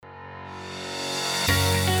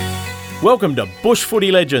Welcome to Bush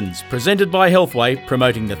Footy Legends, presented by Healthway,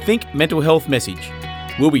 promoting the Think Mental Health message.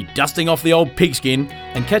 We'll be dusting off the old pigskin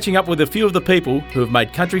and catching up with a few of the people who have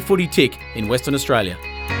made country footy tick in Western Australia.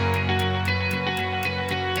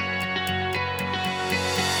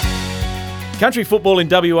 Country football in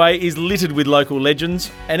WA is littered with local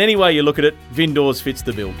legends, and any way you look at it, Vin Dawes fits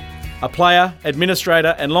the bill. A player,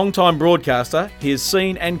 administrator and long-time broadcaster, he has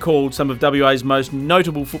seen and called some of WA's most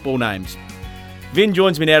notable football names. Vin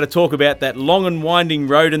joins me now to talk about that long and winding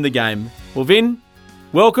road in the game. Well, Vin,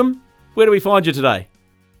 welcome. Where do we find you today?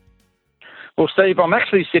 Well, Steve, I'm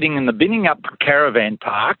actually sitting in the Binning Up Caravan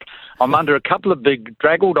Park. I'm under a couple of big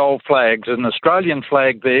draggled old flags, an Australian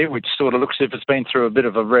flag there, which sort of looks as if it's been through a bit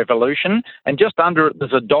of a revolution, and just under it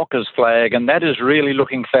there's a Dockers flag, and that is really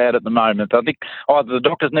looking sad at the moment. I think either the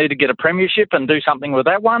Dockers need to get a premiership and do something with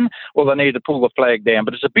that one, or they need to pull the flag down.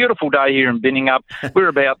 But it's a beautiful day here in Binning Up. We're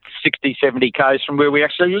about 60, 70 k's from where we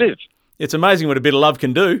actually live. It's amazing what a bit of love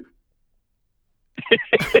can do.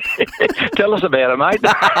 Tell us about it, mate.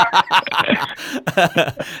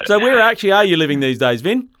 So where actually are you living these days,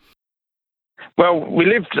 Vin? Well, we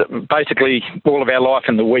lived basically all of our life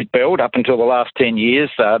in the wheat belt up until the last 10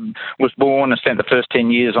 years. Was born and spent the first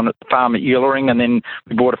 10 years on the farm at Ullering, and then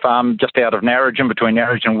we bought a farm just out of Narrogin, between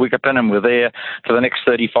Narrogin and Wickerton, and we're there for the next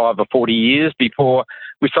 35 or 40 years before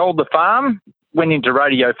we sold the farm. Went into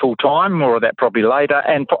radio full-time, more of that probably later,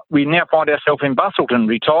 and we now find ourselves in Busselton,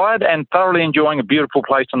 retired and thoroughly enjoying a beautiful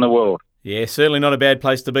place in the world. Yeah, certainly not a bad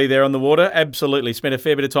place to be there on the water. Absolutely. Spent a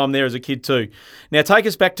fair bit of time there as a kid too. Now take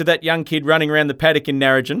us back to that young kid running around the paddock in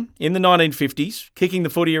Narrogin in the 1950s, kicking the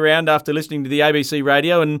footy around after listening to the ABC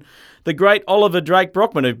radio, and the great Oliver Drake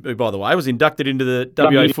Brockman, who by the way was inducted into the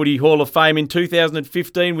WA Footy Hall of Fame in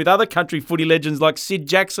 2015 with other country footy legends like Sid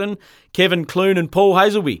Jackson, Kevin Clune and Paul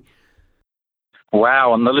Hazelby.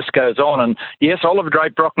 Wow, and the list goes on. And yes, Oliver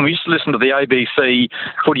Drake Brockman, we used to listen to the ABC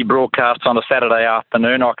footy broadcasts on a Saturday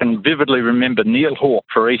afternoon. I can vividly remember Neil Hawke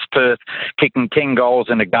for East Perth kicking 10 goals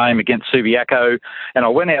in a game against Subiaco. And I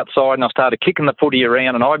went outside and I started kicking the footy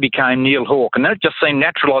around and I became Neil Hawke. And then it just seemed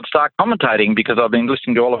natural I'd start commentating because I've been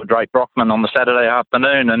listening to Oliver Drake Brockman on the Saturday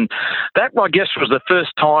afternoon. And that, I guess, was the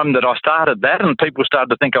first time that I started that and people started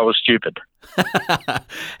to think I was stupid.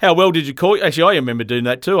 How well did you call? Actually, I remember doing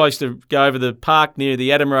that too. I used to go over the park near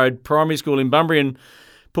the Adam Road Primary School in Bunbury and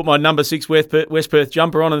put my number 6 West Perth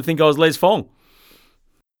jumper on and think I was Les Fong.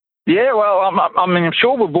 Yeah, well, I'm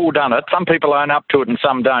sure we've all done it. Some people own up to it and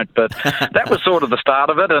some don't, but that was sort of the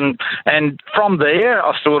start of it. And from there,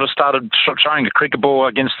 I sort of started throwing a cricket ball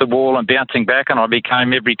against the wall and bouncing back, and I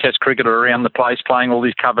became every test cricketer around the place, playing all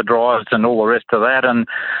these cover drives and all the rest of that.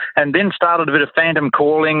 And then started a bit of phantom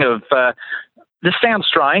calling of... This sounds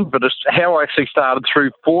strange, but it's how I actually started, through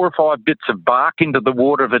 4 or 5 bits of bark into the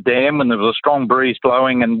water of a dam when there was a strong breeze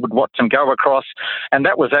blowing, and would watch them go across. And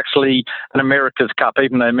that was actually an America's Cup,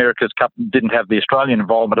 even though America's Cup didn't have the Australian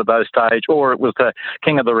involvement at those stage, or it was the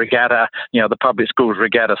King of the Regatta, the public schools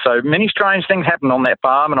regatta. So many strange things happened on that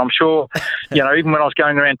farm, and I'm sure, even when I was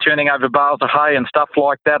going around turning over bales of hay and stuff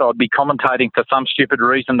like that, I'd be commentating for some stupid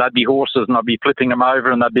reason. They'd be horses and I'd be flipping them over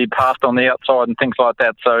and they'd be passed on the outside and things like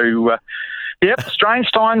that. So... Yep,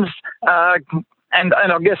 strange times. And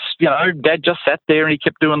I guess, Dad just sat there and he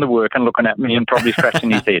kept doing the work and looking at me and probably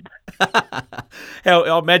scratching his head.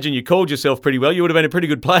 I imagine you called yourself pretty well. You would have been a pretty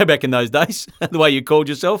good player back in those days, the way you called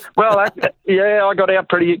yourself. Well, I got out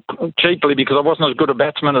pretty cheaply because I wasn't as good a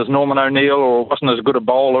batsman as Norman O'Neill, or wasn't as good a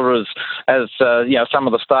bowler as some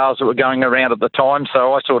of the stars that were going around at the time.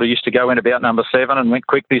 So I sort of used to go in about number 7 and went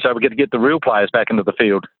quickly so we could get the real players back into the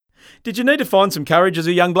field. Did you need to find some courage as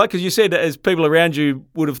a young bloke? Because you said as people around you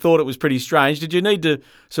would have thought it was pretty strange. Did you need to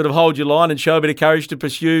sort of hold your line and show a bit of courage to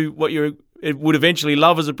pursue what you would eventually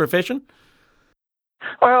love as a profession?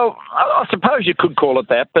 Well, I suppose you could call it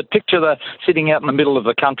that, but picture sitting out in the middle of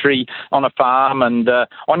the country on a farm and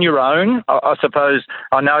on your own. I suppose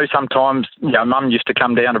I know sometimes, Mum used to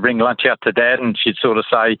come down to bring lunch out to Dad, and she'd sort of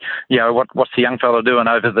say, what's the young fella doing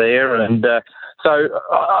over there? And so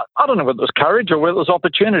I don't know whether it was courage or whether it was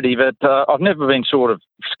opportunity, but I've never been sort of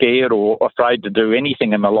scared or afraid to do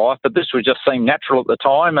anything in my life, but this would just seem natural at the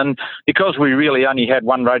time. And because we really only had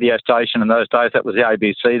one radio station in those days, that was the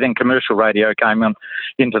ABC, then commercial radio came on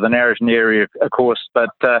into the Narrogin area, of course. But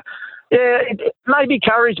maybe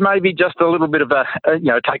courage, maybe just a little bit of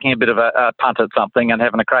taking a bit of a punt at something and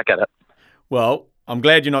having a crack at it. Well, I'm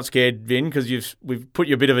glad you're not scared, Vin, because we've put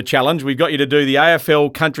you a bit of a challenge. We've got you to do the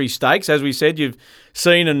AFL Country Stakes. As we said, you've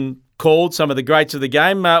seen and called some of the greats of the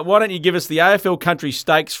game. Why don't you give us the AFL Country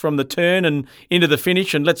Stakes from the turn and into the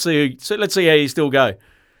finish, and let's see how you still go.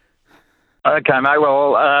 Okay, mate.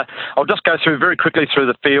 Well, I'll just go through very quickly through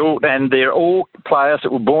the field, and they're all players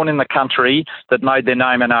that were born in the country that made their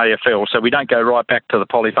name in AFL. So we don't go right back to the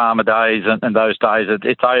Polly Farmer days and those days.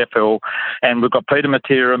 It's AFL, and we've got Peter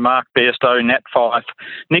Matera, Mark Bairstow, Nat Fyfe,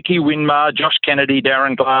 Nicky Winmar, Josh Kennedy,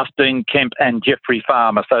 Darren Glass, Dean Kemp, and Jeffrey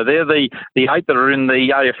Farmer. So they're the 8 that are in the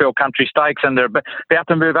AFL Country Stakes, and they're about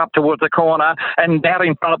to move up towards the corner. And out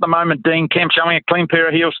in front at the moment, Dean Kemp showing a clean pair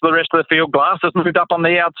of heels to the rest of the field. Glass has moved up on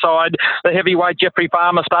the outside. The heavyweight Jeffrey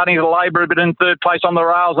Farmer starting to labour a bit in third place on the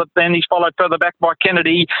rails, but then he's followed further back by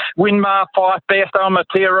Kennedy. Winmar, Fyfe, Bairstow and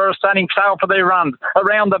Matera are starting sail for their runs.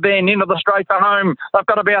 Around the bend, into the straight for home. They've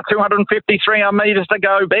got about 253 metres to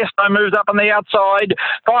go. Bairstow moves up on the outside.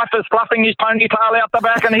 Fyfe is fluffing his ponytail out the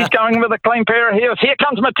back, and he's going with a clean pair of heels. Here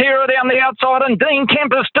comes Matera down the outside, and Dean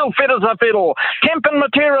Kemp is still fit as a fiddle. Kemp and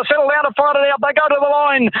Matera settle down to fight it out. They go to the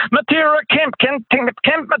line. Matera, Kemp,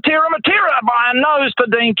 Matera by a nose to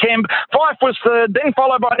Dean Kemp. Fyfe was third, then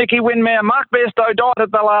followed by Nicky Winmar. Mark Bairstow died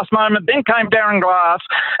at the last moment. Then came Darren Glass,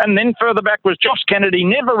 and then further back was Josh Kennedy,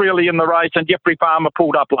 never really in the race, and Jeffrey Farmer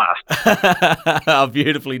pulled up last. Oh,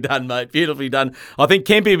 beautifully done, mate. Beautifully done. I think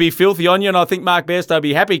Kempy will be filthy on you, and I think Mark Bairstow will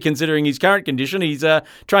be happy considering his current condition. He's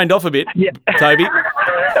trained off a bit, yeah. Toby.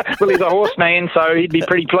 Well, he's a horseman, so he'd be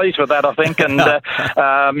pretty pleased with that, I think. And,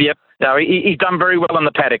 yep. No, he's done very well in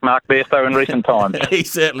the paddock, Mark Bairstow, in recent times. He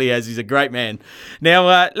certainly has. He's a great man.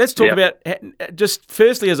 Now, let's talk about, just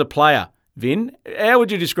firstly as a player, Vin, how would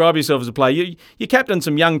you describe yourself as a player? You captained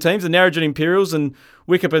some young teams, the Narrogin Imperials and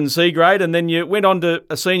Wickerpan C-Grade, and then you went on to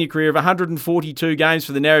a senior career of 142 games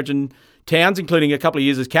for the Narrogin Towns, including a couple of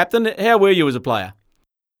years as captain. How were you as a player?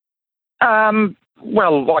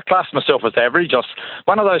 Well, I classed myself as average. I was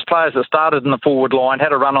one of those players that started in the forward line,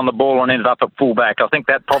 had a run on the ball and ended up at fullback. I think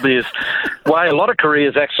that probably is the way a lot of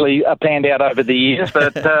careers actually panned out over the years.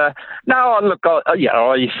 But no, look,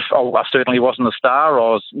 I certainly wasn't a star.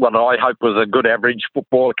 I was what I hope was a good average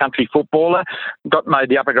footballer, country footballer. Got made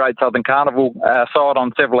the upper grade Southern Carnival side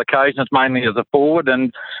on several occasions, mainly as a forward.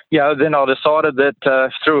 And, then I decided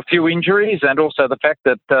that through a few injuries and also the fact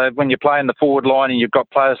that when you play in the forward line and you've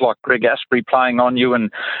got players like Greg Asprey playing on you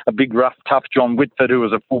and a big, rough, tough John Whitford, who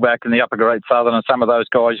was a fullback in the upper grade Southern, and some of those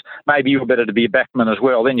guys, maybe you were better to be a backman as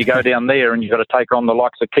well. Then you go down there and you've got to take on the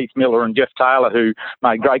likes of Keith Miller and Jeff Taylor, who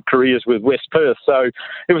made great careers with West Perth. So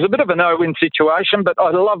it was a bit of a no-win situation, but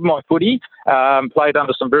I loved my footy, played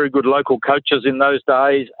under some very good local coaches in those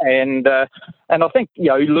days, and I think,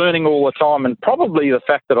 learning all the time, and probably the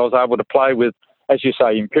fact that I was able to play with, as you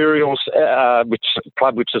say, Imperials, which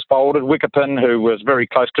has folded, Wickerpan, who was very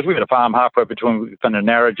close, because we had a farm halfway between Wickerpan and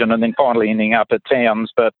Narrogin, and then finally ending up at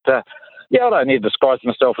Towns. But, I don't need to disguise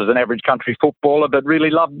myself as an average country footballer, but really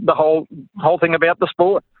loved the whole thing about the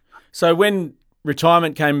sport. So when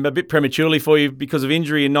retirement came a bit prematurely for you because of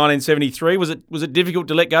injury in 1973, was it difficult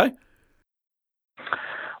to let go?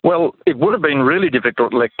 Well, it would have been really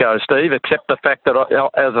difficult to let go, Steve, except the fact that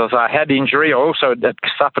I had injury. I also had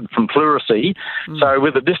suffered from pleurisy. So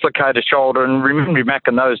with a dislocated shoulder, and remember back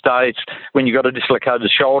in those days, when you got a dislocated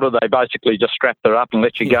shoulder, they basically just strapped it up and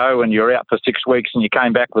let you go, and you're out for 6 weeks and you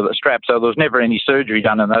came back with a strap. So there was never any surgery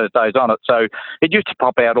done in those days on it. So it used to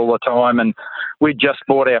pop out all the time, and we just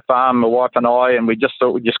bought our farm, my wife and I, and we just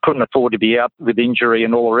thought we just couldn't afford to be out with injury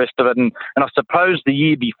and all the rest of it. And I suppose the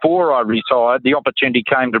year before I retired, the opportunity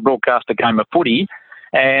came to broadcast a game of footy,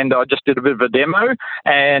 and I just did a bit of a demo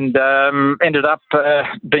and ended up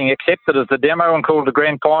being accepted as the demo and called the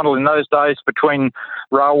grand final in those days between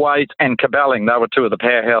Railways and Caballing. They were two of the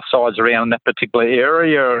powerhouse sides around that particular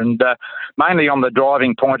area, and mainly on the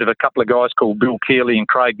driving point of a couple of guys called Bill Keeley and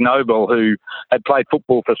Craig Noble, who had played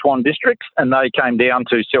football for Swan Districts, and they came down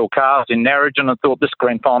to sell cars in Narrogin and thought this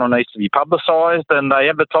grand final needs to be publicised, and they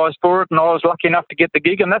advertised for it, and I was lucky enough to get the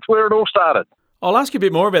gig, and that's where it all started. I'll ask you a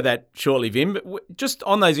bit more about that shortly, Vin. But just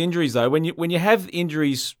on those injuries, though, when you have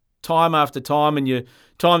injuries time after time and your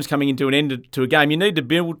time's coming into an end to a game, you need to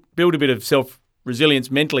build a bit of self-resilience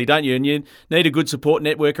mentally, don't you? And you need a good support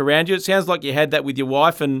network around you. It sounds like you had that with your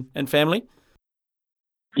wife and family.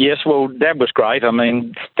 Yes, well, Dad was great. I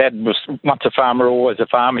mean, Dad was once a farmer, always a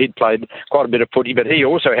farmer. He'd played quite a bit of footy, but he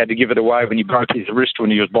also had to give it away when he broke his wrist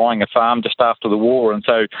when he was buying a farm just after the war. And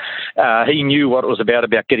so he knew what it was about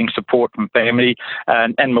getting support from family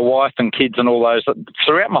and my wife and kids and all those.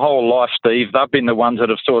 Throughout my whole life, Steve, they've been the ones that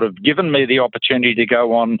have sort of given me the opportunity to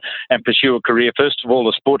go on and pursue a career, first of all,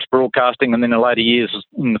 the sports broadcasting, and then in later years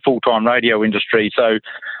in the full-time radio industry. So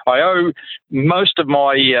I owe most of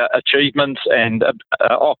my achievements and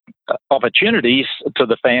opportunities to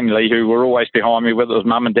the family, who were always behind me, whether it was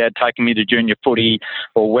mum and dad taking me to junior footy,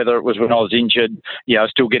 or whether it was when I was injured,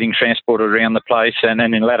 still getting transported around the place, and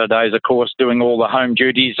then in latter days, of course, doing all the home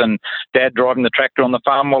duties and dad driving the tractor on the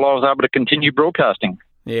farm while I was able to continue broadcasting.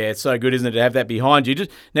 Yeah, it's so good, isn't it, to have that behind you.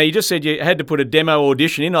 You just said you had to put a demo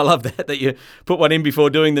audition in. I love that you put one in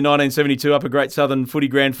before doing the 1972 Upper Great Southern Footy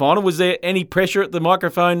Grand Final. Was there any pressure at the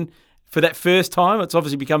microphone for that first time? It's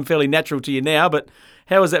obviously become fairly natural to you now, but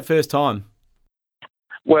how was that first time?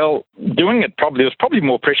 Well, doing it there was probably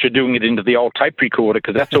more pressure doing it into the old tape recorder,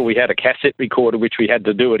 because that's all we had, a cassette recorder, which we had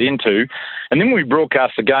to do it into. And then we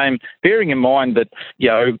broadcast the game, bearing in mind that,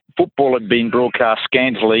 football had been broadcast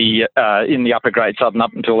scantily in the Upper Great Southern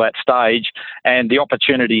up until that stage, and the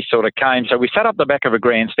opportunity sort of came. So we sat up the back of a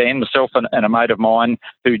grandstand, myself and a mate of mine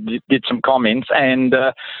who did some comments, and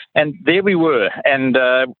there we were. And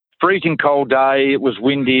freezing cold day, it was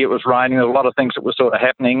windy, it was raining, there were a lot of things that were sort of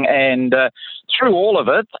happening, and through all of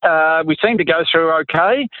it, we seemed to go through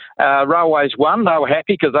okay. Railways won, they were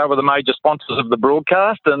happy because they were the major sponsors of the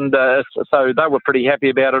broadcast, and so they were pretty happy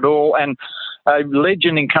about it all. And a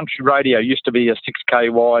legend in country radio used to be a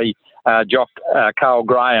 6KY jock, Carl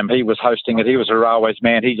Graham. He was hosting it. He was a Railways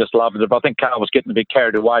man. He just loved it. But I think Carl was getting a bit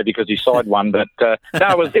carried away because he side won. But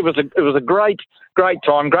no, it was a great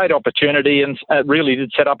time, great opportunity, and it really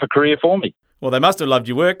did set up a career for me. Well, they must have loved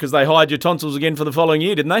your work, because they hired your tonsils again for the following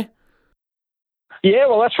year, didn't they? Yeah,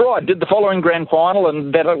 well, that's right. Did the following grand final,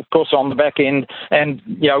 and that, of course, on the back end. And,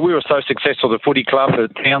 we were so successful, the footy club, the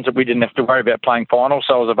towns, that we didn't have to worry about playing finals,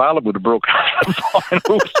 so I was available to broadcast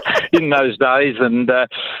finals in those days. And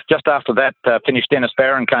just after that, finished Dennis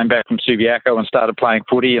Barron, came back from Subiaco and started playing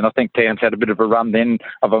footy, and I think Towns had a bit of a run then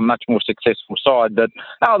of a much more successful side. But,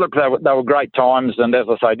 look, they were great times, and as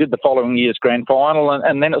I say, did the following year's grand final,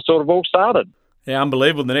 and then it sort of all started. Yeah,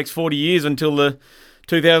 unbelievable. The next 40 years until the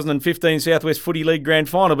 2015 Southwest Footy League Grand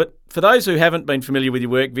Final. But for those who haven't been familiar with your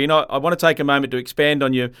work, Vin, I want to take a moment to expand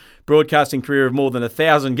on your broadcasting career of more than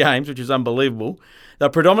 1,000 games, which is unbelievable. They're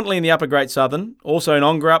predominantly in the Upper Great Southern, also in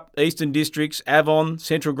Ongerup, Eastern Districts, Avon,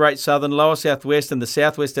 Central Great Southern, Lower Southwest and the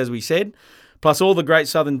Southwest, as we said, plus all the Great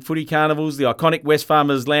Southern Footy Carnivals, the iconic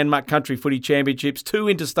Wesfarmers Landmark Country Footy Championships, 2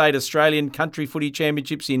 interstate Australian Country Footy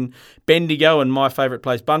Championships in Bendigo and my favourite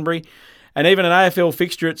place, Bunbury, and even an AFL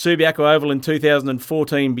fixture at Subiaco Oval in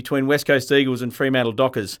 2014 between West Coast Eagles and Fremantle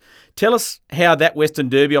Dockers. Tell us how that Western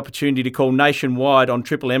Derby opportunity to call nationwide on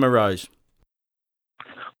Triple M arose.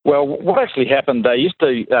 Well, what actually happened, they used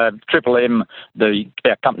to, Triple M,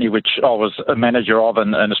 our company which I was a manager of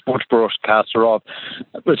and a sports broadcaster of,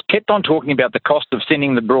 was kept on talking about the cost of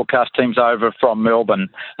sending the broadcast teams over from Melbourne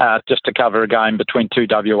just to cover a game between two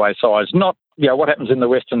WA sides. Not, what happens in the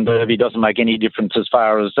Western Derby doesn't make any difference as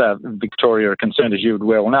far as Victoria are concerned, as you would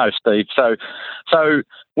well know, Steve. So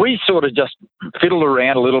we sort of just fiddled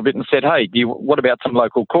around a little bit and said, hey, what about some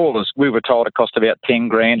local callers? We were told it cost about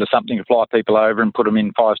 $10,000 or something to fly people over and put them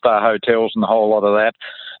in 5-star hotels and the whole lot of that.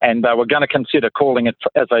 And they were going to consider calling it,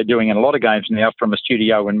 as they're doing in a lot of games now, from a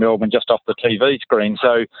studio in Melbourne, just off the TV screen.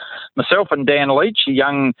 So myself and Dan Leach, a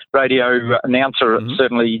young radio announcer,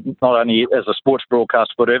 certainly not only as a sports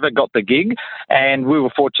broadcaster, whatever, got the gig. And we were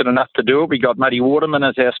fortunate enough to do it. We got Muddy Waterman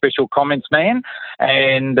as our special comments man.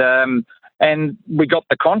 And we got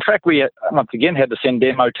the contract. We, once again, had to send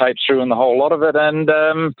demo tapes through and the whole lot of it.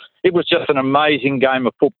 And it was just an amazing game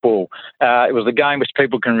of football. It was a game which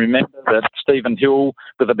people can remember, that Stephen Hill,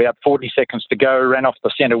 with about 40 seconds to go, ran off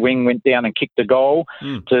the centre wing, went down and kicked a goal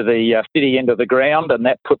to the city end of the ground, and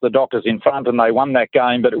that put the Dockers in front, and they won that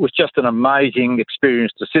game. But it was just an amazing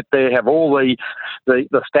experience to sit there, have all the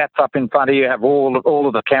stats up in front of you, have all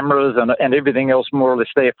of the cameras and everything else more or less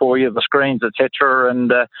there for you, the screens, etc.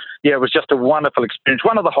 And it was just a wonderful experience.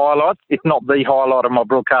 One of the highlights, if not the highlight of my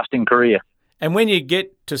broadcasting career. And when you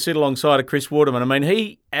get to sit alongside of Chris Waterman, I mean,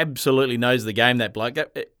 he absolutely knows the game, that bloke.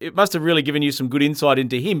 It must have really given you some good insight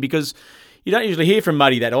into him, because you don't usually hear from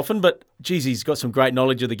Muddy that often, but, geez, he's got some great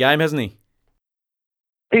knowledge of the game, hasn't he?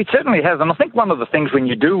 He certainly has. And I think one of the things when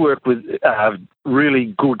you do work with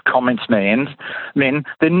really good comments men,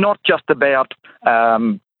 they're not just about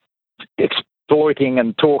exploiting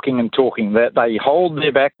and talking. That they hold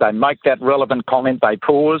their back, they make that relevant comment, they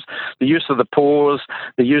pause. The use of the pause,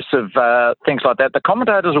 the use of things like that. The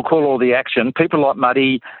commentators will call all the action. People like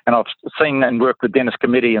Muddy, and I've seen and worked with Dennis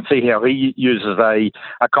Committee and see how he uses a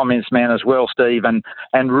comments man as well, Steve. And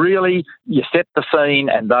really, you set the scene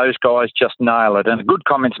and those guys just nail it. And a good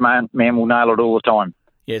comments man will nail it all the time.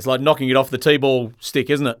 Yeah, it's like knocking it off the T-ball stick,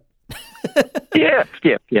 isn't it? Yeah.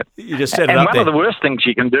 You just set it And up one there. of the worst things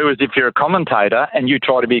you can do is if you're a commentator and you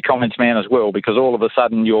try to be a comments man as well, because all of a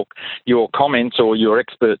sudden your comments or your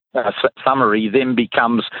expert summary then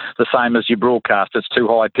becomes the same as your broadcast. It's too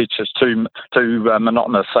high pitched, it's too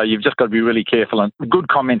monotonous. So you've just got to be really careful. And good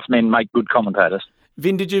comments men make good commentators.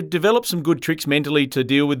 Vin, did you develop some good tricks mentally to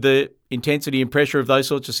deal with the intensity and pressure of those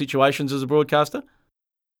sorts of situations as a broadcaster?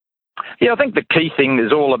 Yeah, I think the key thing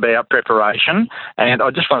is all about preparation, and I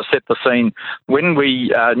just want to set the scene. When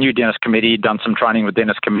we knew Dennis Cometti, had done some training with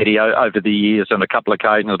Dennis Cometti over the years on a couple of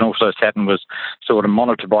occasions, and also Saturn was sort of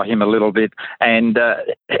monitored by him a little bit, and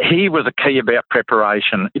he was a key about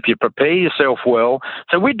preparation. If you prepare yourself well,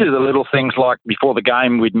 so we'd do the little things like before the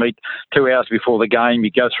game, we'd meet 2 hours before the game,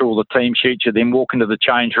 you go through all the team sheets, you then walk into the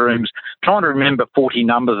change rooms. Trying to remember 40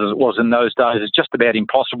 numbers as it was in those days is just about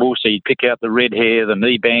impossible, so you'd pick out the red hair, the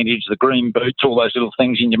knee bandage, the green boots, all those little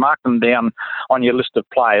things, and you mark them down on your list of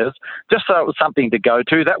players, just so it was something to go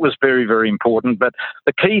to. That was very, very important. But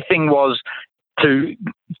the key thing was to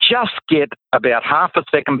just get about half a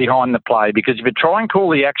second behind the play, because if you try and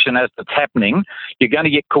call the action as it's happening, you're going to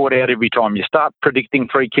get caught out every time. You start predicting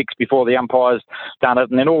free kicks before the umpire's done it,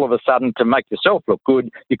 and then all of a sudden, to make yourself look good,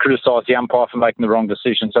 you criticise the umpire for making the wrong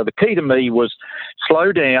decision. So the key to me was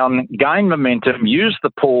slow down, gain momentum, use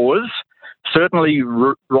the pause, certainly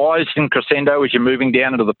rise in crescendo as you're moving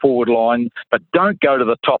down into the forward line, but don't go to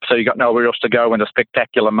the top so you've got nowhere else to go when a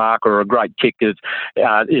spectacular mark or a great kick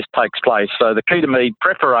takes place. So the key to me,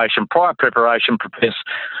 prior preparation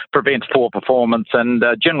prevents poor performance, and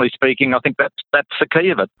generally speaking, I think that's the key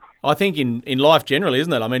of it. I think in life generally,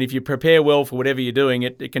 isn't it? I mean, if you prepare well for whatever you're doing,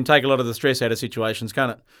 it can take a lot of the stress out of situations,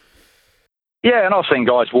 can't it? Yeah, and I've seen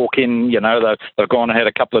guys walk in, they've gone and had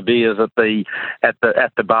a couple of beers at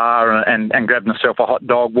the bar and grabbed themselves a hot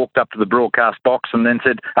dog, walked up to the broadcast box and then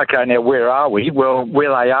said, okay, now where are we? Well, where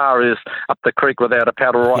they are is up the creek without a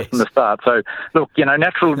paddle right from the start. So, look,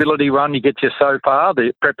 natural ability run, you get you so far.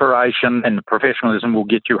 The preparation and the professionalism will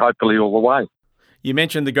get you hopefully all the way. You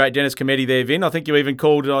mentioned the great Dennis Cometti there, Vin. I think you even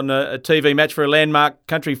called on a TV match for a landmark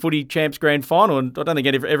Country Footy Champs Grand Final, and I don't think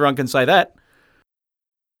everyone can say that.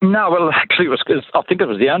 No, well, actually, I think it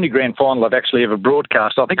was the only grand final I've actually ever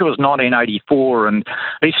broadcast. I think it was 1984, and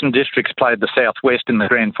Eastern Districts played the Southwest in the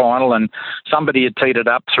grand final, and somebody had teed it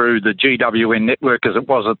up through the GWN network, as it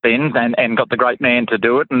was at then, and got the great man to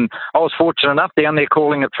do it. And I was fortunate enough down there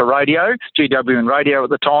calling it for radio, GWN radio at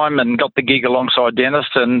the time, and got the gig alongside Dennis,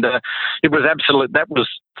 and it was absolute. That was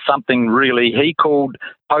something really. He called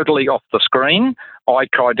totally off the screen. I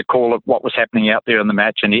tried to call it what was happening out there in the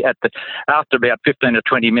match, and after about 15 or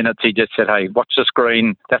 20 minutes, he just said, hey, watch the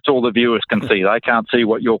screen. That's all the viewers can see. They can't see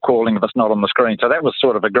what you're calling if it's not on the screen. So that was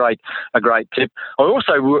sort of a great tip. I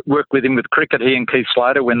also worked with him with cricket, he and Keith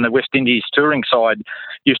Slater, when the West Indies touring side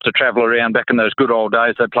used to travel around back in those good old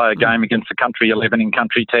days. They'd play a game against the Country 11 in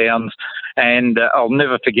country towns, and I'll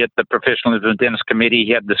never forget the professionalism of Dennis Cometti.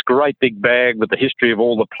 He had this great big bag with the history of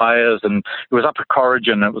all the players, and it was up at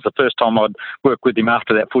Corrigan. It was the first time I'd worked with him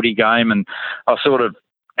after that footy game, and I sort of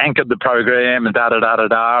anchored the program and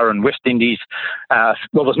da-da-da-da-da, and West Indies,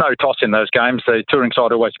 well, there's no toss in those games. The touring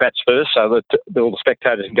side always bats first, so that all the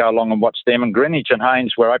spectators can go along and watch them. And Greenwich and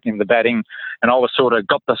Haynes were opening the batting, and I was sort of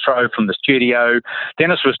got the throw from the studio.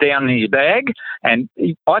 Dennis was down in his bag, and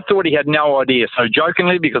I thought he had no idea. So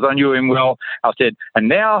jokingly, because I knew him well, I said, and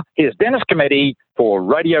now here's Dennis Cometti for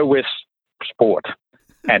Radio West Sport.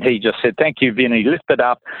 And he just said, thank you, Vin. He lifted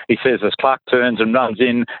up. He says, as Clark turns and runs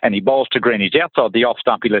in and he bowls to Greenwich. Outside the off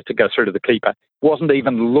stump, he lets it go through to the keeper. Wasn't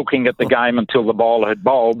even looking at the game until the bowler had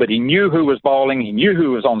bowled, but he knew who was bowling. He knew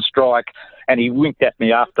who was on strike, and he winked at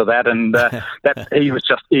me after that. And he is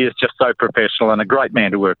just so professional and a great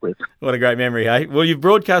man to work with. What a great memory, hey? Well, you've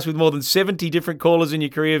broadcast with more than 70 different callers in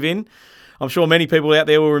your career, Vin. I'm sure many people out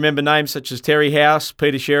there will remember names such as Terry House,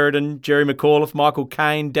 Peter Sheridan, Jerry McAuliffe, Michael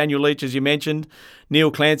Caine, Daniel Leach, as you mentioned, Neil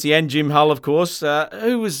Clancy and Jim Hull, of course.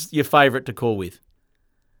 Who was your favourite to call with?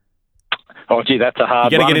 Oh, gee, that's a hard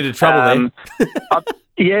one. You're going to get into trouble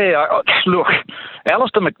there. Look,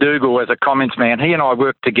 Alistair McDougall, as a comments man, he and I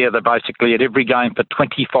worked together basically at every game for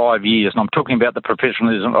 25 years, and I'm talking about the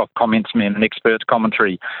professionalism of comments men and expert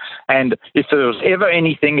commentary. And if there was ever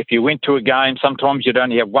anything, if you went to a game, sometimes you'd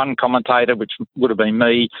only have one commentator, which would have been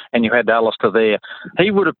me, and you had Alistair there.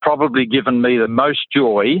 He would have probably given me the most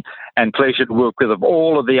joy and pleasure to work with of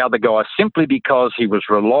all of the other guys, simply because he was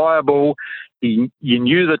reliable. you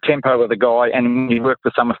knew the tempo of the guy, and when you worked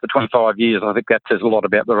with someone for 25 years, I think that says a lot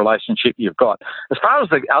about the relationship you've got. As far as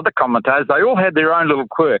the other commentators, they all had their own little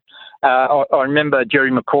quirk. I remember Jerry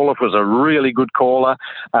McAuliffe was a really good caller,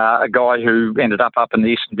 a guy who ended up in the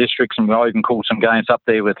Eastern Districts, and I even called some games up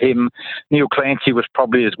there with him. Neil Clancy was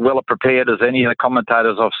probably as well prepared as any of the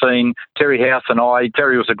commentators I've seen. Terry House and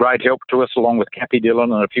Terry was a great help to us, along with Cappy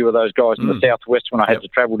Dillon and a few of those guys in the Southwest when I had to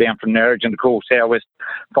travel down from Narrogin to call Southwest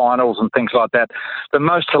finals and things like that. The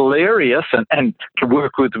most hilarious and to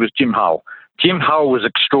work with was Jim Hull. Jim Hull was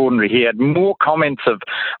extraordinary. He had more comments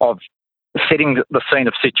of setting the scene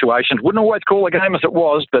of situations. Wouldn't always call a game as it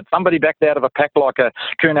was, but somebody backed out of a pack like a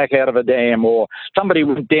Kunak out of a dam, or somebody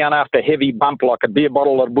went down after a heavy bump like a beer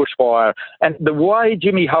bottle at a bushfire. And the way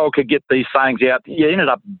Jimmy Hull could get these sayings out, you ended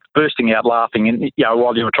up bursting out laughing, and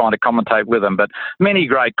while you were trying to commentate with them. But many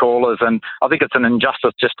great callers, and I think it's an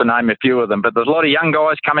injustice just to name a few of them. But there's a lot of young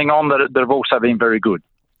guys coming on that have also been very good.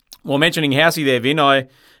 Well, mentioning Housey there, Vin, I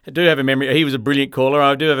do have a memory. He was a brilliant caller.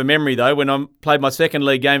 I do have a memory, though, when I played my second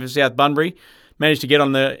league game for South Bunbury, managed to get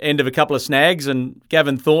on the end of a couple of snags, and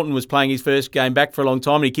Gavin Thornton was playing his first game back for a long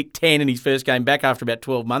time, and he kicked 10 in his first game back after about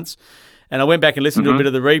 12 months. And I went back and listened to a bit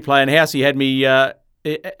of the replay, and Housey had me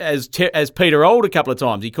as Peter Old a couple of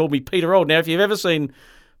times. He called me Peter Old. Now, if you've ever seen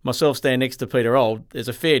myself stand next to Peter Old, there's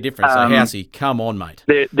a fair difference. So, Housey, come on, mate.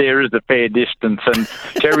 There is a fair distance, and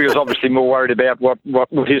Terry was obviously more worried about what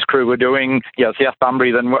his crew were doing, South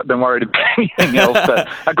Bunbury, than worried about anything else. But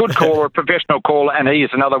a good caller, a professional caller, and he is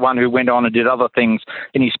another one who went on and did other things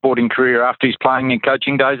in his sporting career after his playing and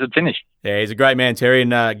coaching days had finished. Yeah, he's a great man, Terry,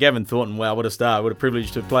 and Gavin Thornton, wow, what a star. What a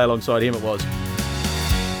privilege to play alongside him it was.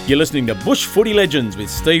 You're listening to Bush Footy Legends with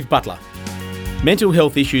Steve Butler. Mental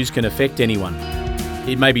health issues can affect anyone.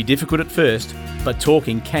 It may be difficult at first, but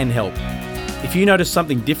talking can help. If you notice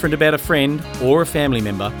something different about a friend or a family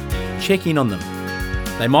member, check in on them.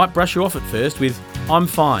 They might brush you off at first with, "I'm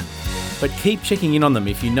fine," but keep checking in on them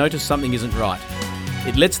if you notice something isn't right.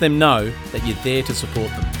 It lets them know that you're there to support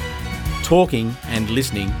them. Talking and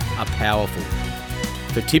listening are powerful.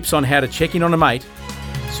 For tips on how to check in on a mate,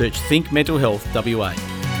 search Think Mental Health WA.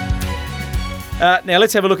 Now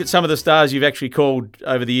let's have a look at some of the stars you've actually called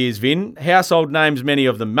over the years, Vin. Household names, many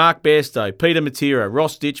of them. Mark Bairstow, Peter Matera,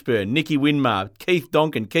 Ross Ditchburn, Nicky Winmar, Keith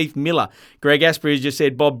Donkin, Keith Miller, Greg Asprey, as just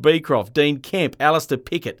said, Bob Beecroft, Dean Kemp, Alistair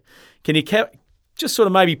Pickett. Can you just sort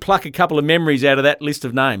of maybe pluck a couple of memories out of that list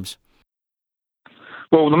of names?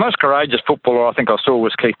 Well, the most courageous footballer I think I saw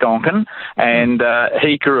was Keith Donkin, and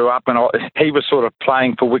he grew up, and he was sort of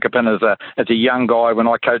playing for Wickerton as a young guy when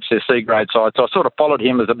I coached their C grade side. So I sort of followed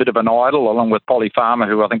him as a bit of an idol, along with Polly Farmer,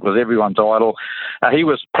 who I think was everyone's idol. He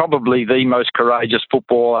was probably the most courageous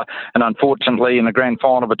footballer, and unfortunately, in the grand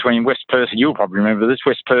final between West Perth, you'll probably remember this,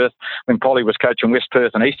 West Perth, when Polly was coaching West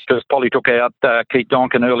Perth and East Perth, Polly took out Keith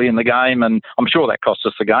Donkin early in the game, and I'm sure that cost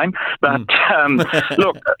us the game. But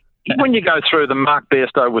look. When you go through them, Mark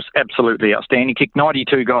Bairstow was absolutely outstanding. He kicked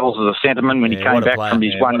 92 goals as a centreman when he came back from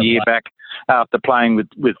his 1 year back after playing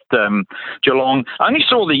with Geelong. I only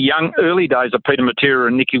saw the early days of Peter Matera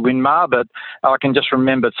and Nicky Winmar, but I can just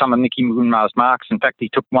remember some of Nicky Winmar's marks. In fact, he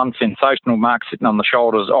took one sensational mark sitting on the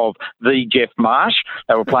shoulders of the Jeff Marsh.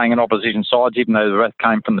 They were playing in opposition sides, even though they both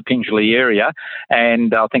came from the Pingelly area.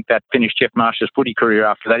 And I think that finished Jeff Marsh's footy career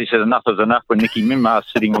after that. He said enough is enough when Nicky Winmar's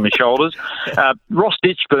sitting on his shoulders. Ross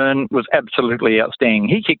Ditchburn was absolutely outstanding.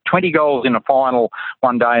 He kicked 20 goals in a final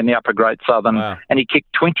one day in the Upper Great Southern, and he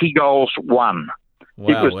kicked 20 goals won. Wow,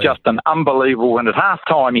 it was just an unbelievable. And at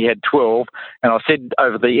half-time, he had 12. And I said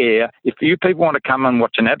over the air, if you people want to come and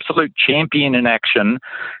watch an absolute champion in action,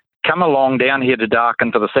 come along down here to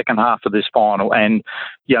Darkin for the second half of this final. And,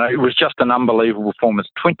 it was just an unbelievable performance.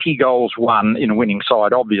 20 goals won in a winning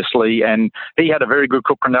side, obviously. And he had a very good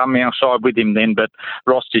Cook-Rendamia side with him then, but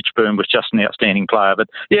Ross Ditchburn was just an outstanding player. But,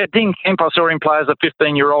 Dean Kemp, I saw him play as a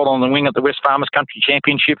 15-year-old on the wing at the West Farmers Country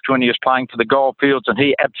Championships when he was playing for the Goldfields, and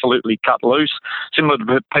he absolutely cut loose. Similar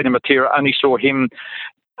to Peter Matera, only saw him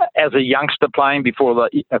as a youngster playing before,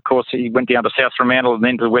 of course, he went down to South Fremantle and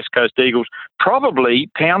then to the West Coast Eagles. Probably,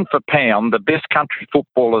 pound for pound, the best country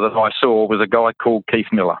footballer that I saw was a guy called Keith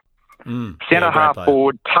Miller. Centre half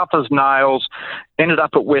forward, tough as nails, ended up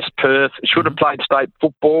at West Perth, should have played state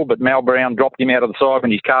football, but Mal Brown dropped him out of the side when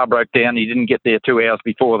his car broke down. He didn't get there 2 hours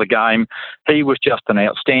before the game. He was just an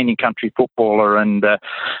outstanding country footballer, and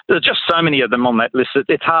there's just so many of them on that list.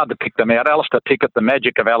 It's hard to pick them out. Alistair Pickett, the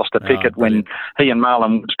magic of Alistair Pickett, when he and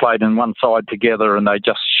Marlon Woods played in one side together and they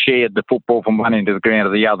just shared the football from one end of the ground to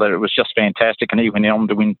the other. It was just fantastic, and he went on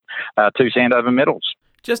to win 2 Sandover medals.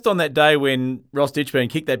 Just on that day when Ross Ditchburn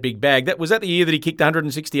kicked that big bag, was that the year that he kicked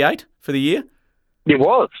 168 for the year? It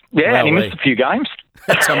was, yeah, and he missed a few games.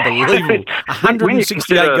 That's unbelievable.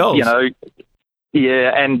 168 goals. You know,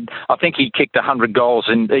 yeah, and I think he kicked 100 goals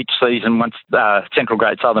in each season once Central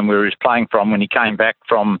Great Southern, where he was playing from, when he came back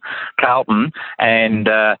from Carlton, and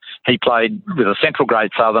he played with a Central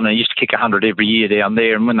Great Southern, and he used to kick 100 every year down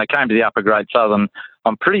there. And when they came to the Upper Great Southern,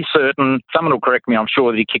 I'm pretty certain, someone will correct me, I'm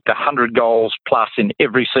sure that he kicked 100 goals plus in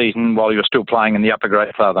every season while he was still playing in the Upper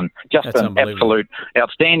Great Southern. Just That's an absolute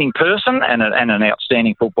outstanding person and an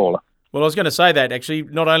outstanding footballer. Well, I was going to say that, actually.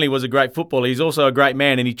 Not only was a great footballer, he's also a great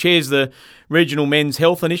man, and he chairs the Regional Men's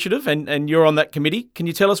Health Initiative, and you're on that committee. Can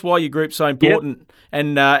you tell us why your group's so important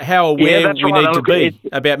and how aware we need to be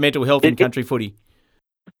about mental health in country footy?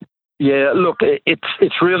 Yeah, look,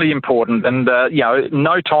 it's really important, and,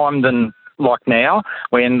 no time than like now,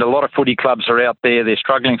 when a lot of footy clubs are out there, they're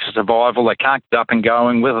struggling for survival, they can't get up and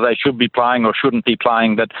going, whether they should be playing or shouldn't be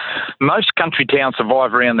playing, but most country towns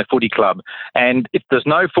survive around the footy club. And if there's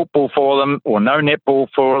no football for them, or no netball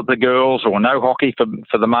for the girls, or no hockey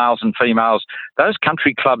for the males and females, those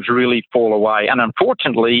country clubs really fall away. And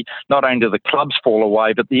unfortunately, not only do the clubs fall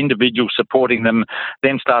away, but the individuals supporting them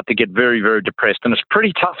then start to get very, very depressed. And it's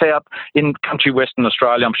pretty tough out in country Western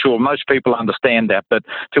Australia. I'm sure most people understand that, but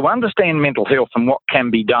to understand mental health and what can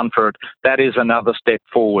be done for it, that is another step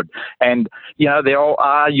forward. And, there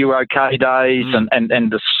are you okay days and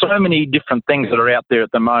there's so many different things that are out there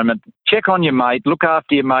at the moment. Check on your mate, look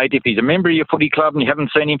after your mate. If he's a member of your footy club and you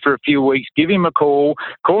haven't seen him for a few weeks, give him a call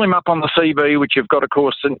him up on the CB, which you've got, of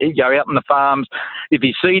course, out in the farms. If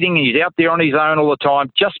he's seeding and he's out there on his own all the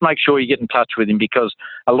time, just make sure you get in touch with him, because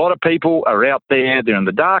a lot of people are out there, they're in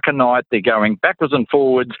the dark of night, they're going backwards and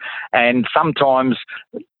forwards, and sometimes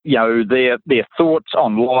their thoughts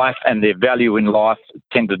on life and their value in life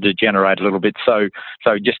tend to degenerate a little bit. So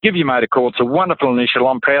just give your mate a call. It's a wonderful initiative.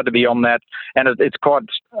 I'm proud to be on that. And it's quite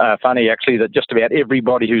funny, actually, that just about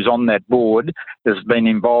everybody who's on that board has been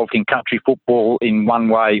involved in country football in one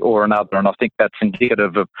way or another. And I think that's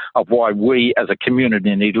indicative of why we as a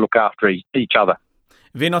community need to look after each other.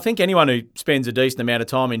 Vin, I think anyone who spends a decent amount of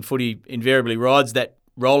time in footy invariably rides that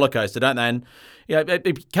roller coaster, don't they? And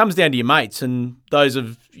it comes down to your mates and those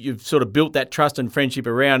you've sort of built that trust and friendship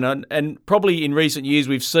around. And probably in recent years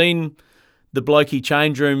we've seen the blokey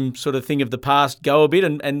change room sort of thing of the past go a bit,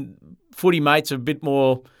 and footy mates are a bit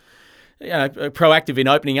more proactive in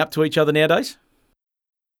opening up to each other nowadays.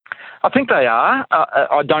 I think they are.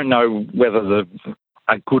 I don't know whether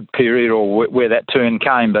a good period or where that turn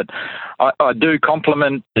came, but I do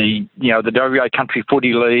compliment the WA Country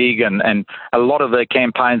Footy League and a lot of the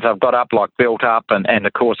campaigns I've got up, like Belt Up and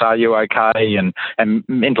of course Are You OK and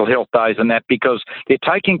Mental Health Days and that, because they're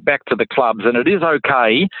taking it back to the clubs, and it is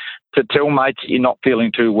okay to tell mates you're not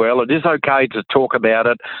feeling too well. It is okay to talk about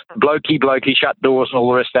it. Blokey, shut doors and all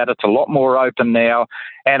the rest of that. It's a lot more open now.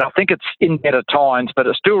 And I think it's in better times, but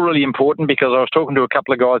it's still really important, because I was talking to a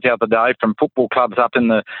couple of guys the other day from football clubs up in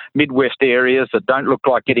the Midwest areas that don't look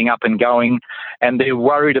like getting up and going, and they're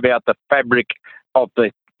worried about the fabric of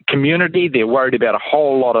the community. They're worried about a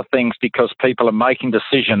whole lot of things because people are making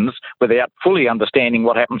decisions without fully understanding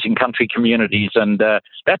what happens in country communities, and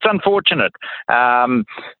that's unfortunate.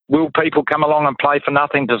 Will people come along and play for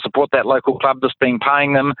nothing to support that local club that's been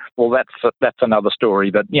paying them? Well, that's another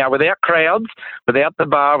story. But without crowds, without the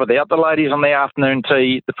bar, without the ladies on the afternoon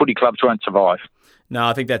tea, the footy clubs won't survive. No,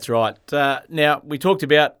 I think that's right. Now, we talked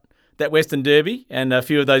about that Western Derby and a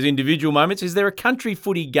few of those individual moments. Is there a country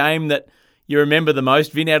footy game that you remember the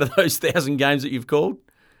most, Vin, out of those 1,000 games that you've called?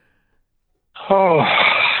 Oh,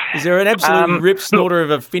 is there an absolute rip snorter of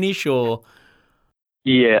a finish or?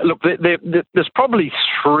 Yeah, look, there's probably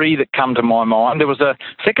three that come to my mind. There was a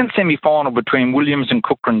second semi-final between Williams and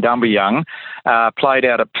Cookham Dumbaryoung, played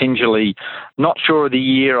out at Pingelly. Not sure of the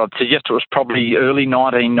year. I'd suggest it was probably early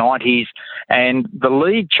 1990s. And the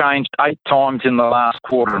lead changed 8 times in the last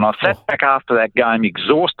quarter. And I sat back after that game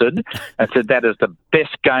exhausted and said, that is the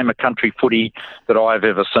best game of country footy that I've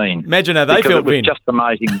ever seen. Imagine how they felt, Vin. It was just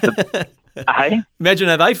amazing. Hey? Imagine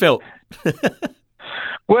how they felt.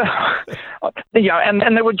 Well,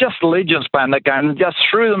 and they were just legends playing that game and just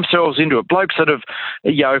threw themselves into it. Blokes that have,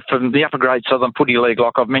 from the Upper Grade Southern Footy League,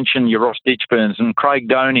 like I've mentioned, your Ross Ditchburns and Craig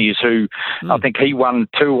Donies, who I think he won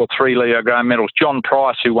 2 or 3 Leo Graham medals. John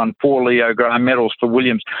Price, who won 4 Leo Graham medals for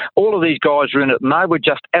Williams. All of these guys were in it, and they were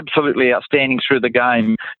just absolutely outstanding through the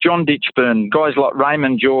game. John Ditchburn, guys like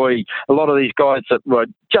Raymond Joy, a lot of these guys that were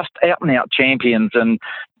just out-and-out champions, and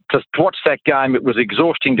to watch that game, it was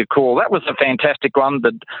exhausting to call. That was a fantastic one.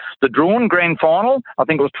 The drawn grand final, I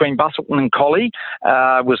think it was between Busselton and Collie,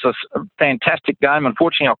 was a fantastic game.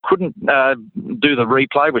 Unfortunately, I couldn't do the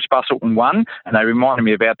replay, which Busselton won, and they reminded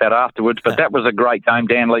me about that afterwards. But that was a great game.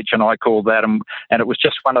 Dan Leach and I called that, and it was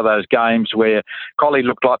just one of those games where Collie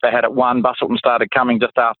looked like they had it won. Busselton started coming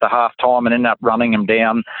just after half time and ended up running them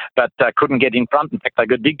down, but couldn't get in front. In fact, they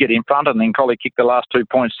did get in front, and then Collie kicked the last 2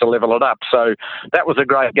 points to level it up. So that was a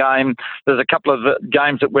great game. There's a couple of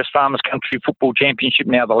games at West Farmers Country Football Championship,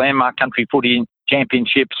 now the Landmark Country Footy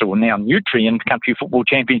Championships, or now Nutrient Country Football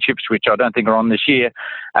Championships, which I don't think are on this year,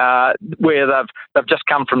 where they've just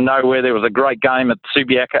come from nowhere. There was a great game at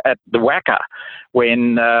Subiaco at the Wacker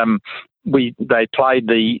when they played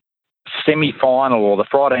the semi-final or the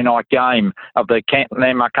Friday night game of the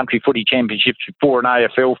Landmark Country Footy Championships before an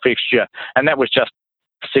AFL fixture, and that was just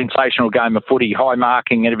a sensational game of footy, high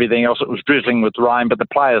marking and everything else. It was drizzling with rain, but the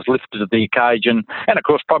players lifted the occasion, and of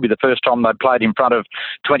course probably the first time they played in front of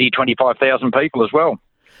 25,000 people as well.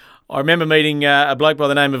 I remember meeting a bloke by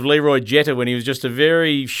the name of Leroy Jetta when he was just a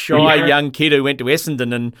very shy young kid who went to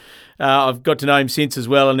Essendon, and I've got to know him since as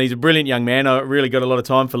well, and he's a brilliant young man. I really got a lot of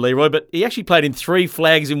time for Leroy, but he actually played in 3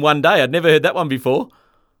 flags in one day. I'd never heard that one before.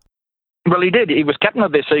 Well, he did. He was captain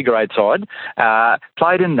of their C-grade side,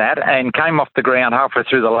 played in that, and came off the ground halfway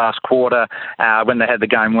through the last quarter when they had the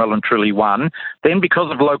game well and truly won. Then, because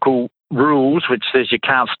of local rules, which says you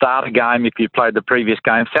can't start a game if you've played the previous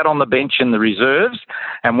game, sat on the bench in the reserves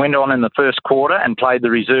and went on in the first quarter and played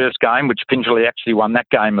the reserves game, which Pingelly actually won that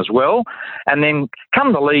game as well. And then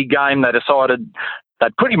come the league game, they decided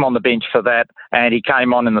they'd put him on the bench for that, and he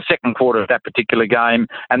came on in the second quarter of that particular game,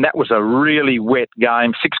 and that was a really wet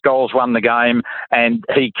game. 6 goals won the game, and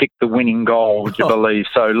he kicked the winning goal, would you believe?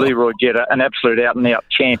 So Leroy Jetta, an absolute out-and-out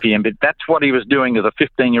champion, but that's what he was doing as a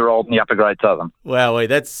 15-year-old in the upper grade Southern. Wow,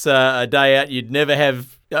 that's a day out you'd never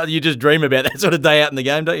have. You just dream about that sort of day out in the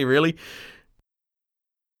game, don't you, really?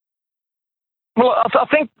 Well, I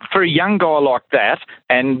think for a young guy like that,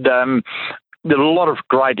 and there are a lot of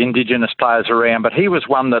great Indigenous players around, but he was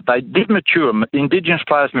one that they did mature. Indigenous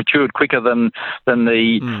players matured quicker than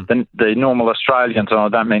the normal Australians, and I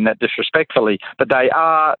don't mean that disrespectfully, but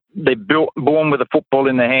they're born with a football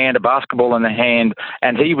in their hand, a basketball in their hand,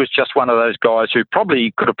 and he was just one of those guys who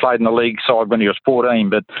probably could have played in the league side when he was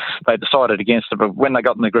 14, but they decided against it. But when they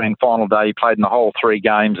got in the grand final day, he played in the whole 3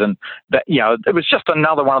 games, and that, it was just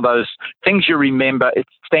another one of those things you remember. It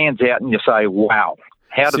stands out, and you say, "Wow.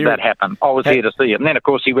 How did that happen? I was here to see it." And then, of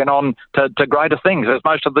course, he went on to greater things, as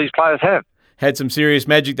most of these players have. Had some serious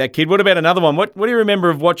magic, that kid. What about another one? What do you remember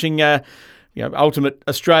of watching ultimate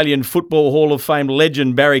Australian Football Hall of Fame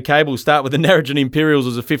legend Barry Cable start with the Narrogin Imperials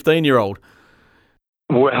as a 15-year-old?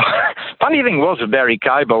 Well, funny thing was with Barry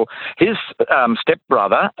Cable, his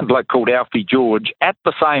stepbrother, a bloke called Alfie George, at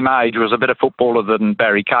the same age was a better footballer than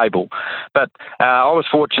Barry Cable. But I was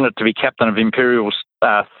fortunate to be captain of Imperials'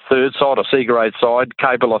 third side or C-grade side.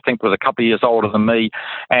 Cable, I think, was a couple of years older than me,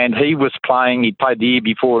 and he was playing. He'd played the year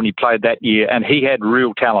before and he played that year, and he had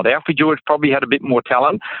real talent. Alfie George probably had a bit more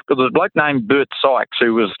talent, but there was a bloke named Bert Sykes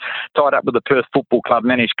who was tied up with the Perth Football Club,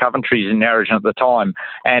 managed Coventry's in Narrogin at the time,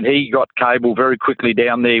 and he got Cable very quickly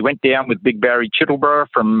down there. He went down with Big Barry Chittleborough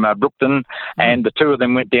from Brookton, and the two of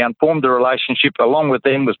them went down, formed a relationship. Along with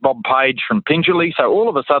them was Bob Page from Pingelly. So all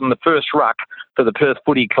of a sudden, the first ruck for the Perth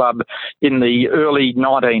Footy Club in the early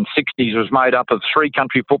 1960s was made up of 3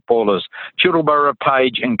 country footballers, Chittleborough,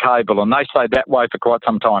 Page and Cable, and they stayed that way for quite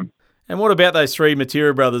some time. And what about those 3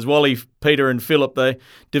 Matera brothers, Wally, Peter and Philip? They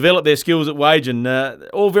developed their skills at Wagen,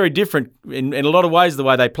 all very different in a lot of ways the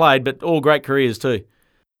way they played, but all great careers too.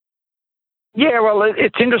 Yeah, well,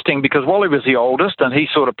 it's interesting because Wally was the oldest and he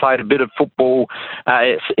sort of played a bit of football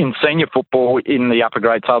in senior football in the upper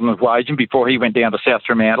grade Southern of Wagen before he went down to South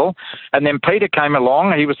Fremantle. And then Peter came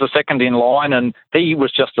along. He was the second in line and he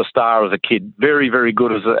was just a star as a kid. Very, very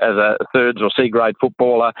good as a thirds or C-grade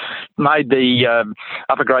footballer. Made the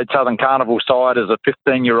upper grade Southern Carnival side as a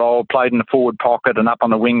 15-year-old, played in the forward pocket and up on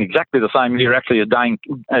the wing exactly the same year actually as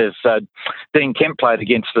Dean Kemp played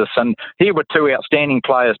against us. And here were 2 outstanding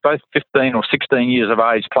players, both 15 or 16 years of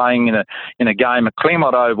age, playing in a game at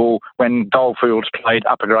Claremont Oval when Goldfields played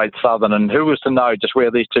upper grade Southern, and who was to know just where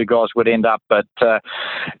these 2 guys would end up. But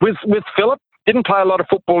with Philip, didn't play a lot of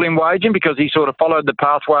football in Wagen because he sort of followed the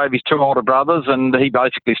pathway of his 2 older brothers, and he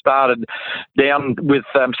basically started down with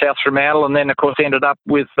South Fremantle and then, of course, ended up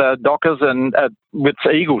with Dockers and with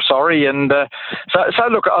Eagles, and so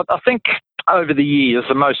look, I think over the years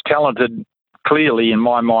the most talented, clearly in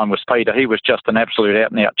my mind, was Peter. He was just an absolute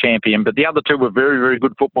out-and-out champion, but the other 2 were very, very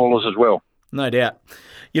good footballers as well. No doubt.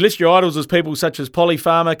 You list your idols as people such as Polly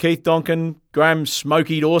Farmer, Keith Donkin, Graham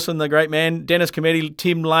Smokey Dawson, the great man, Dennis Cometti,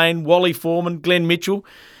 Tim Lane, Wally Foreman, Glenn Mitchell.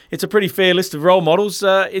 It's a pretty fair list of role models.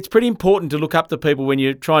 It's pretty important to look up to people when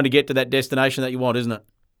you're trying to get to that destination that you want, isn't it?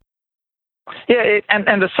 Yeah, and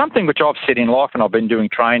there's something which I've said in life, and I've been doing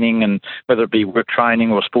training, and whether it be work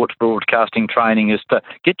training or sports broadcasting training, is to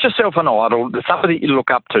get yourself an idol, somebody you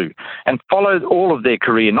look up to, and follow all of their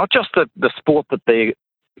career, not just the sport that they're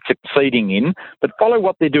succeeding in, but follow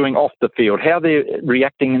what they're doing off the field, how they're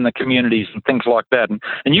reacting in the communities and things like that. And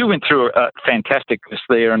you went through a fantastic list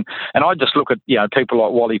there, and I just look at people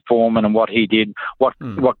like Wally Foreman and what he did, what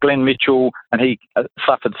Glenn Mitchell, and he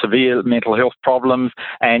suffered severe mental health problems,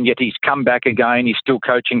 and yet he's come back again. He's still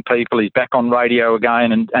coaching people. He's back on radio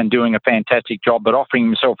again and doing a fantastic job, but offering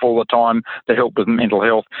himself all the time to help with mental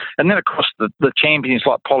health. And then, of course, the champions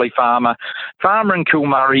like Polly Farmer. Farmer and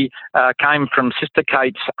Kilmurray came from Sister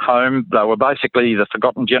Kate's home. They were basically the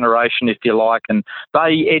forgotten generation, if you like, and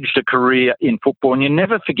they edged a career in football. And you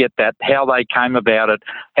never forget that, how they came about it,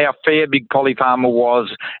 how fair big Polly Farmer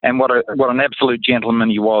was, and what an absolute gentleman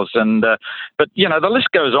he was. And but the list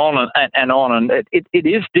goes on and on, and it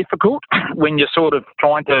is difficult when you're sort of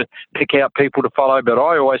trying to pick out people to follow. But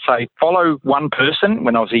I always say follow one person.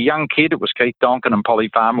 When I was a young kid, it was Keith Donkin and Polly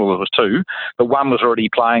Farmer. Well, it was two, but one was already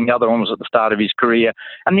playing, the other one was at the start of his career,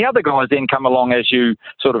 and the other guys then come along as you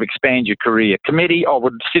sort of expand your career. Cometti, I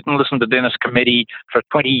would sit and listen to Dennis Cometti for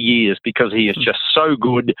 20 years because he is just so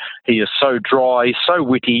good. He is so dry, so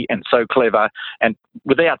witty, and so clever, and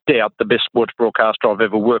without doubt the best sports broadcaster I've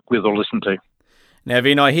ever worked with or listened to. Now,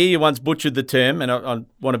 Vin, I hear you once butchered the term, and I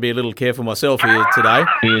want to be a little careful myself here today.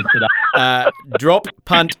 Drop,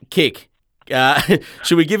 punt, kick.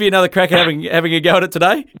 Should we give you another crack at having a go at it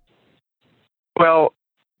today? Well,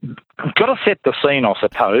 you've got to set the scene, I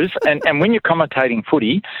suppose. And when you're commentating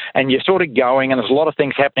footy and you're sort of going, and there's a lot of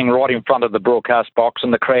things happening right in front of the broadcast box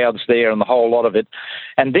and the crowd's there and the whole lot of it,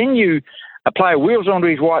 and then a player wheels onto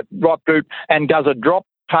his right boot and does a drop,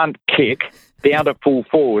 punt, kick down to full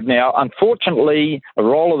forward. Now, unfortunately, a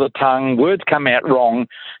roll of the tongue, words come out wrong,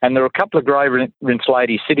 and there are a couple of grey rinse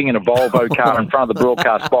ladies sitting in a Volvo car in front of the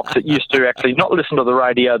broadcast box that used to actually not listen to the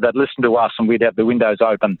radio, they'd listen to us, and we'd have the windows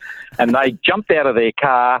open. And they jumped out of their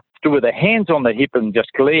car, stood with their hands on the hip and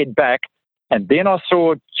just glared back. And then I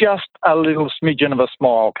saw just a little smidgen of a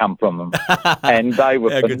smile come from them. And they were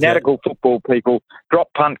fanatical football people. Drop,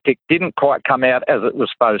 punt, kick didn't quite come out as it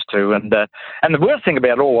was supposed to. And the worst thing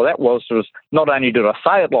about all of that was not only did I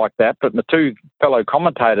say it like that, but my two fellow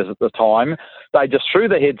commentators at the time, they just threw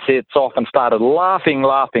the headsets off and started laughing.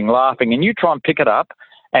 And you try and pick it up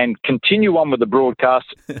and continue on with the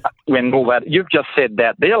broadcast when all that, you've just said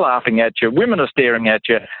that, they're laughing at you, women are staring at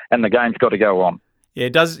you, and the game's got to go on. Yeah,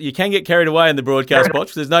 it does. You can get carried away in the broadcast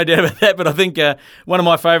box. There's no doubt about that. But I think one of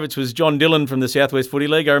my favourites was John Dillon from the Southwest Footy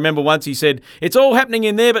League. I remember once he said, "It's all happening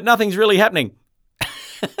in there, but nothing's really happening."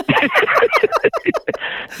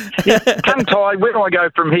 Tongue-tied, where do I go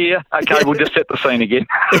from here? Okay, we'll just set the scene again.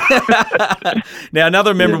 Now,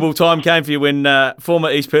 another memorable time came for you when former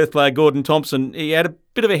East Perth player Gordon Thompson, he had a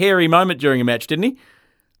bit of a hairy moment during a match, didn't he?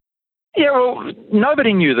 Yeah, well,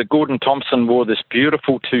 nobody knew that Gordon Thompson wore this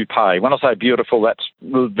beautiful toupee. When I say beautiful, that's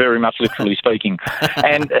very much literally speaking.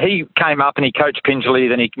 And he came up and he coached Pingelly,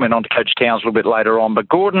 then he went on to coach Towns a little bit later on. But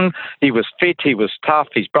Gordon, he was fit, he was tough.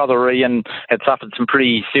 His brother Ian had suffered some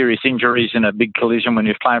pretty serious injuries in a big collision when he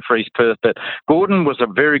was playing for East Perth. But Gordon was a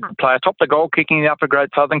very good player, topped the goal kicking in the Upper Grade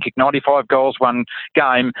Southern, kicked 95 goals one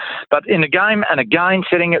game. But in a game, and again,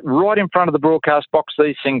 setting it right in front of the broadcast box,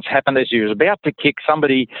 these things happened as he was about to kick.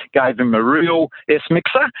 Somebody gave him a real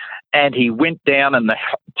S-mixer, and he went down and the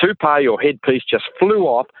toupee or headpiece just flew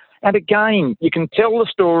off. And again, you can tell the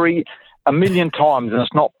story a million times and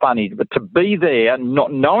it's not funny, but to be there,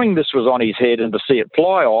 not knowing this was on his head and to see it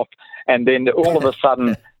fly off, and then all of a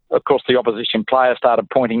sudden, of course, the opposition player started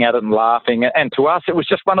pointing at it and laughing. And to us, it was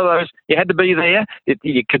just one of those, you had to be there.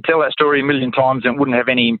 You could tell that story a million times and it wouldn't have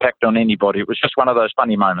any impact on anybody. It was just one of those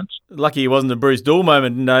funny moments. Lucky it wasn't a Bruce Doull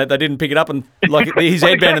moment. No, they didn't pick it up and like his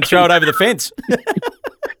headband and throw it over the fence.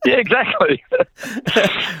 Yeah, exactly.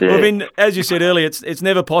 Well, I mean, as you said earlier, it's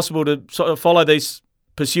never possible to sort of follow these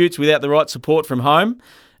pursuits without the right support from home.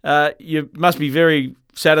 You must be very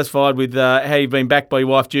satisfied with how you've been backed by your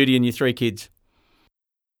wife Judy and your three kids.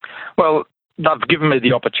 Well, they've given me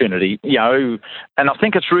the opportunity, and I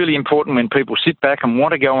think it's really important when people sit back and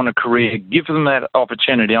want to go on a career, give them that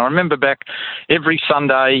opportunity. I remember back every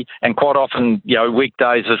Sunday and quite often,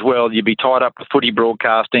 weekdays as well, you'd be tied up with footy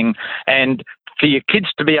broadcasting, and for your kids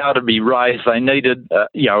to be able to be raised, they needed,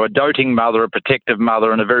 a doting mother, a protective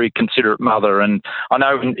mother, and a very considerate mother. And I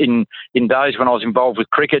know in days when I was involved with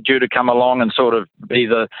cricket, you'd come along and sort of be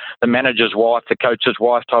the manager's wife, the coach's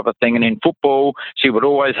wife type of thing. And in football, she would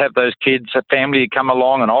always have those kids, a family would come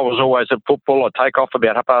along, and I was always at football. I'd take off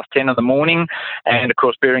about 10:30 in the morning. And, of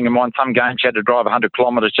course, bearing in mind some games you had to drive 100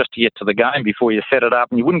 kilometres just to get to the game before you set it up,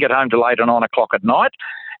 and you wouldn't get home till 8 or 9 o'clock at night.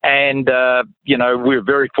 And, we're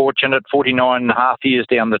very fortunate, 49 and a half years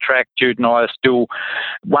down the track, Jude and I are still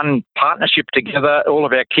one partnership together. All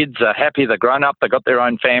of our kids are happy, they're grown up, they've got their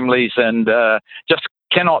own families, and just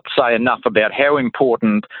cannot say enough about how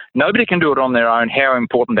important, nobody can do it on their own, how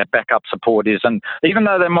important that backup support is. And even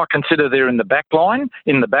though they might consider they're in the back line,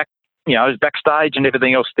 in the back, backstage and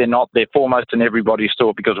everything else, they're not. They're foremost in everybody's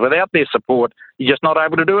thought, because without their support, you're just not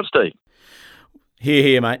able to do it, Steve. Hear,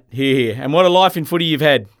 hear, mate. Hear, hear. And what a life in footy you've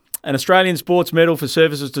had. An Australian Sports Medal for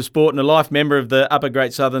services to sport and a life member of the Upper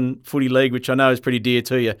Great Southern Footy League, which I know is pretty dear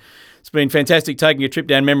to you. It's been fantastic taking a trip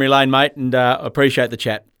down memory lane, mate, and appreciate the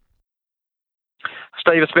chat.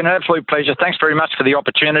 Steve, it's been an absolute pleasure. Thanks very much for the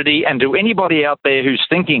opportunity. And to anybody out there who's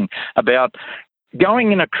thinking about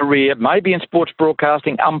going in a career, maybe in sports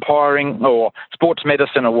broadcasting, umpiring or sports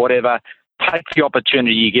medicine or whatever, take the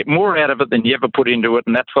opportunity. You get more out of it than you ever put into it,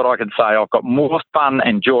 and that's what I can say. I've got more fun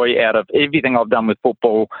and joy out of everything I've done with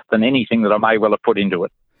football than anything that I may well have put into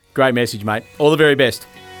it. Great message, mate. All the very best.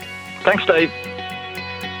 Thanks, Steve.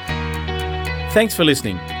 Thanks for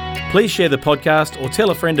listening. Please share the podcast or tell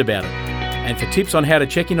a friend about it. And for tips on how to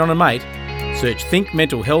check in on a mate, search Think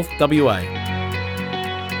Mental Health WA.